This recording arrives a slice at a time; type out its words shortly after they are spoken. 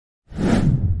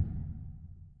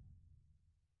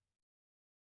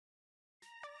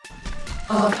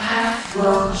A path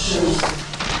well chosen.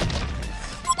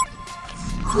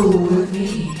 Cool with me.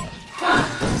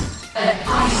 An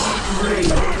icy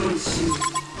grave awaits you.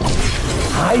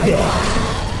 Hi there.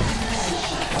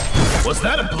 Was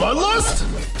that a bloodlust?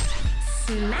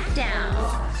 Smackdown.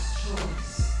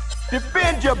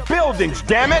 Defend your buildings,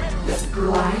 damn it!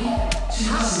 Glide to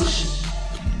position.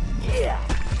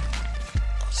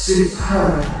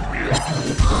 Superb.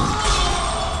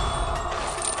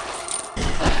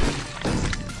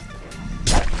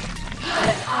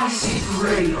 An icy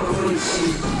grave awaits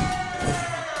you.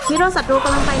 ฮีโร่ศัตรูก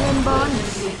ำลังไปเลนบน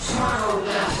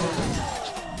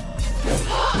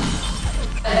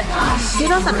ฮี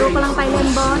โร่ศัตรูกำลังไปเลน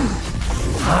บน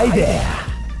Hi there.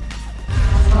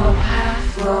 A path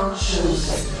well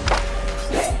chosen.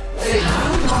 They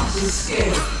will not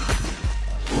escape.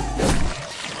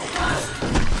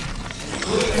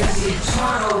 Witness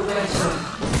eternal battle.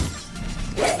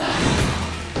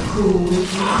 Cool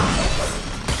with me.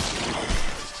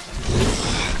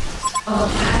 A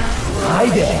path Hi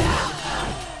there.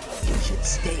 You should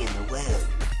stay in the well.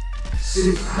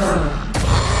 superb.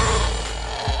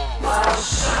 I'll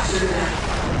shatter them.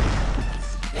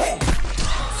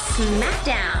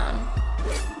 Smackdown.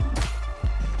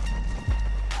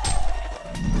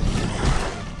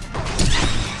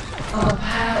 A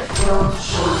path well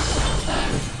chosen.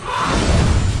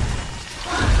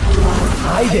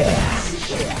 Hi there.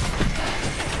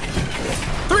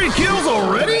 3 kills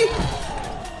already?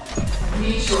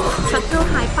 Meet your ศัตรู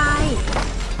หายไป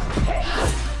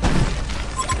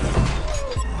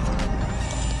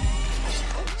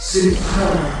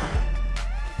superb.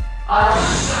 I'll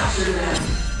shatter them.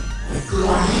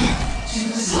 Glide to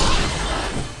position.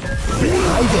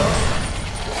 Hi there.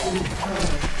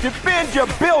 Defend your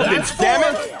buildings, damn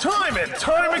it! Time and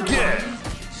time again.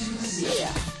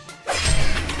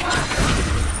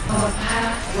 A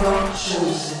path well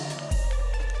chosen.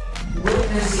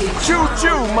 Witness eternal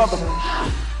Choo-choo, mother...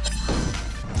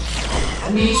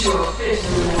 Meet your fate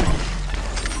alone.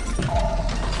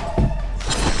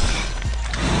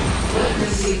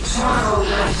 Witness eternal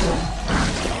battle.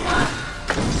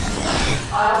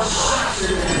 I'll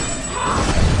shatter them.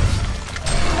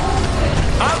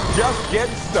 I'm just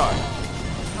getting started.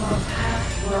 A path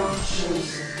well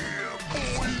chosen.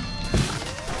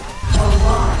 A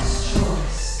wise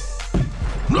choice.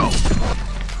 No.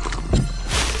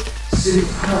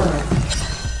 Superb.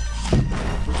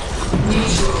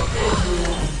 Meet your fate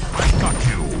alone. I got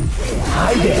you.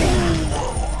 Hi there.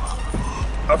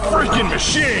 A freaking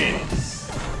machine.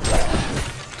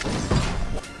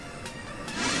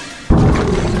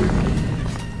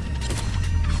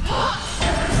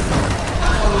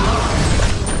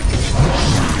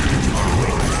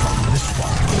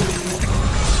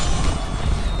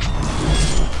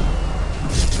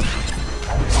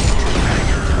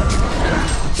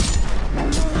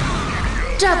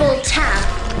 Double tap.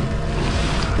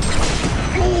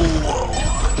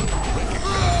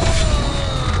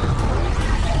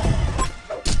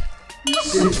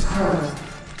 Superb.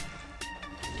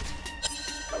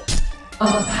 A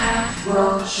path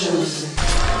well chosen.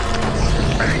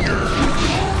 I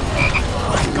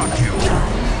got you.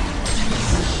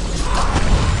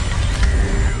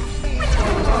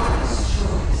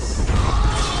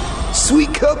 Sweet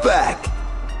cutback.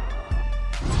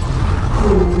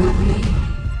 Cool with me.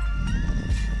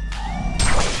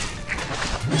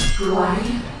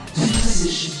 Glide to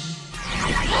position.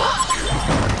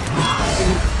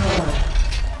 Superb.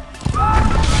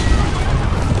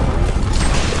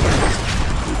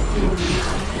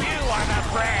 You are the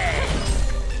prey.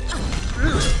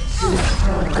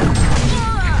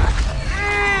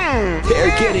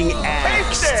 They're getting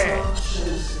axed. Well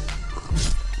chosen.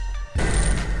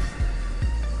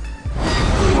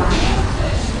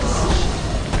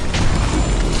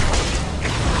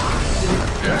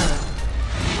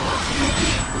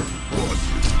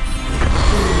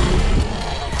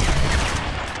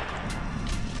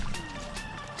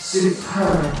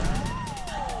 Superb.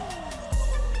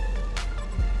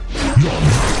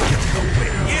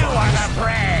 You are the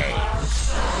prey.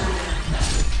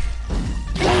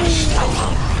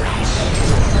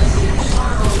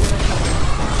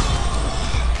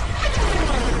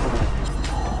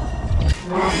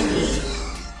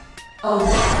 A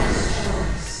wise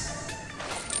choice.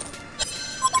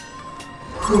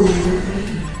 Cool with me.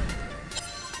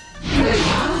 They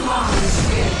will not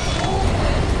escape.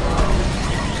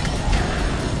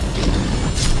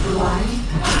 Glide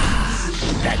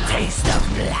The taste of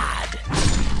blood.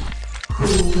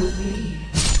 cool with me.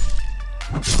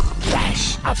 Flesh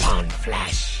upon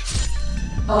flesh.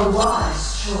 A wise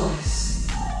choice.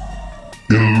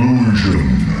 Illusion.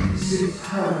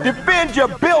 Defend your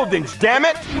buildings, damn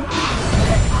it!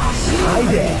 Hi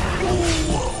there.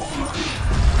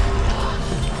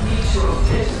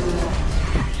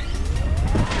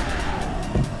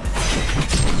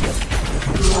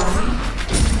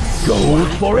 Gold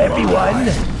for everyone.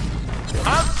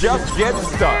 I'm just getting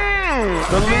started.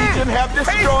 The Legion have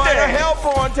destroyed a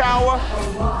Hellborn tower.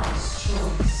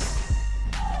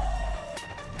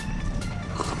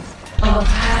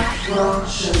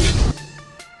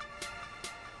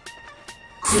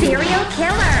 Serial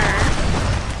killer.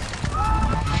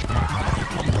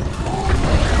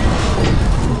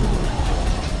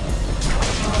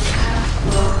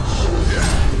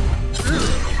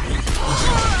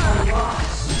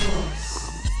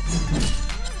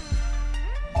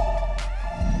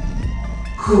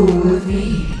 Cool with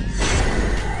me.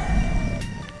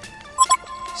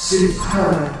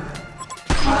 Superb.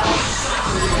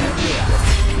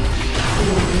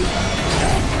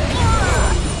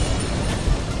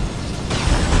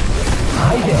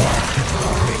 Hi there.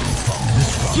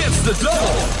 Gets the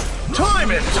double.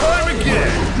 Time and time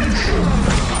again.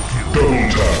 Double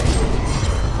tap.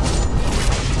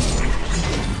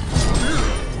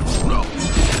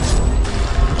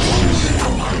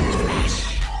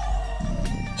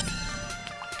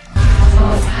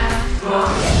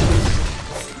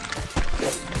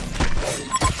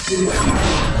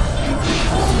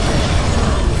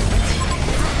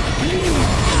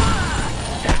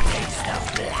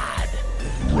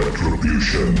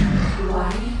 Retribution.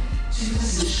 Right to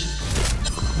position.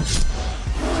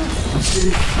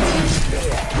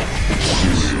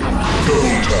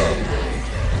 Double tap.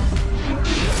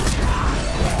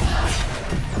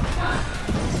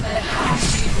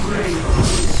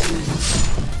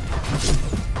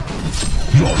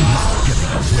 You're not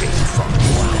getting away from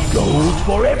me. Gold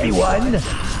for everyone.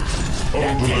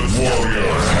 Ultimate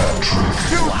warrior hat-trick.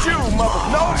 Choo-choo, mother.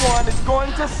 No one is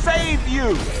going to save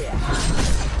you.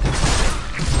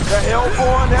 The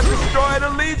Hellborn have destroyed a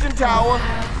Legion tower.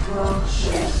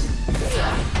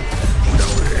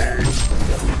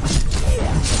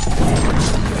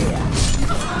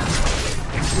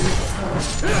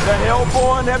 The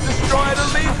Hellborn have destroyed a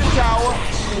Legion tower.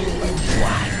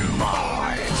 One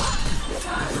more.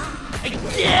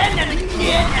 Again and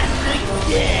again and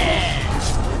again.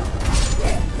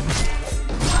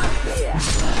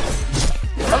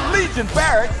 A Legion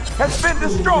barracks has been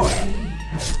destroyed.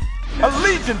 A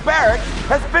Legion barracks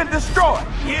has been destroyed.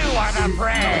 You are the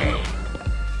prey.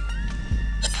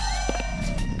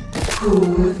 Cool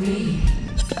with me.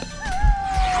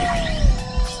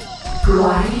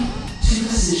 Glide to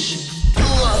position.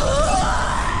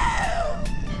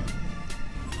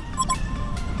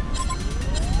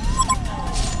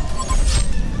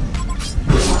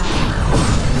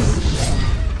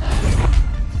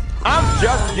 I'm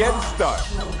just getting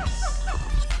started.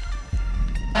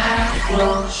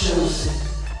 Well chosen.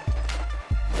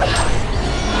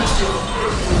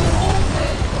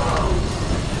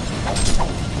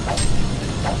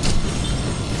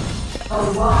 A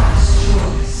wise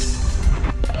choice.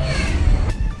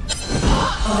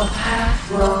 A path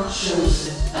well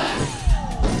chosen.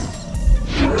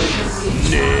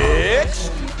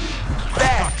 Next.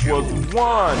 That was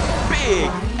one big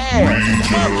ass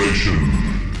monkey. Regeneration.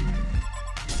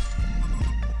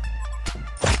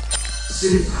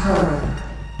 Superb.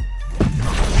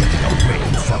 Away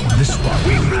from this one.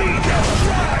 We bleed them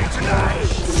dry tonight.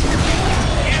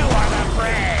 You are the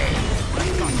prey.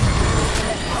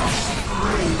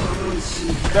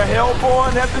 The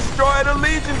Hellborn have destroyed a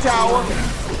Legion tower.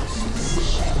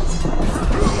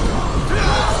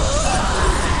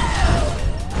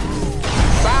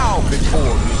 Bow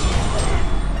before me.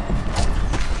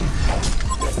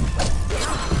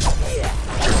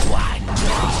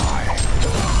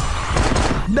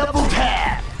 Double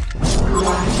tap.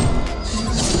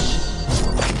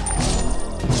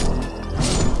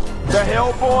 The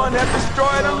Hellborn have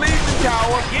destroyed a Legion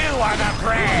tower. You are the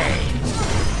prey.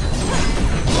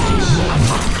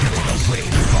 Away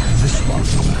from this one.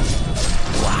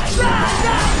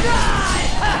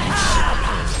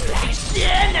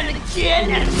 Again and again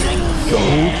and again.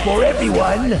 Gold for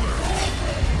everyone.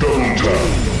 Double tap.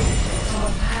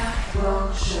 Well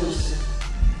chosen.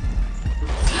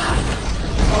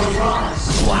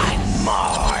 One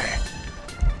more.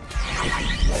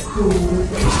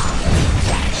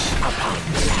 Flash upon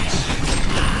flash.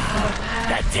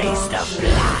 The taste of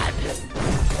blood.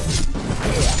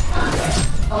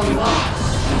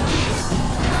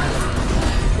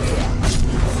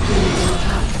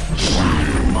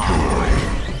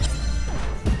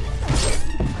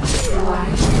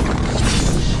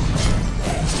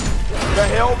 The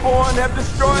Hellborn have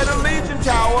destroyed a Legion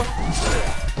tower.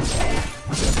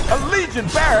 A Legion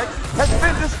barracks has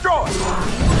been destroyed.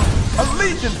 A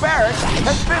Legion barracks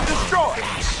has been destroyed.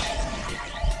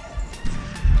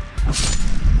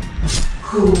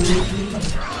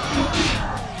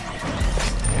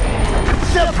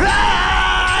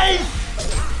 Surprise!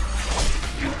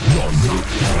 You're not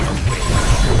getting away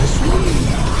from this one.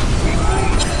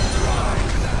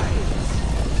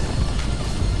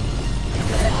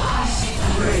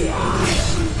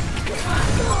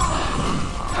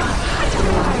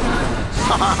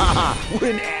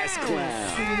 Win ass clown.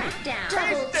 Smackdown.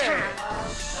 Double tap.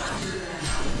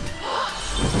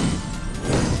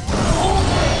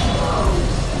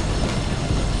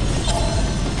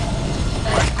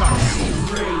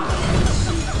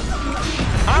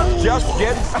 I'm just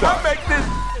getting started. I make this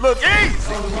look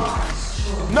easy.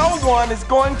 No one is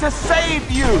going to save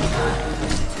you.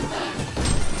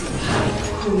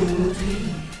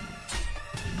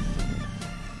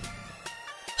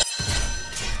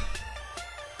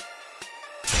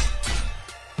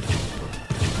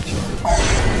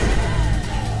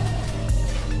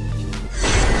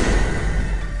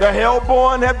 The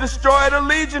Hellborn have destroyed a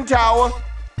Legion tower.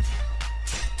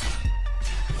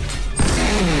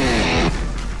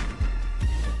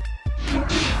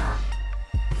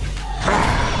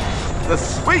 The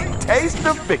sweet taste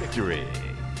of victory.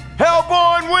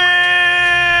 Hellborn wins!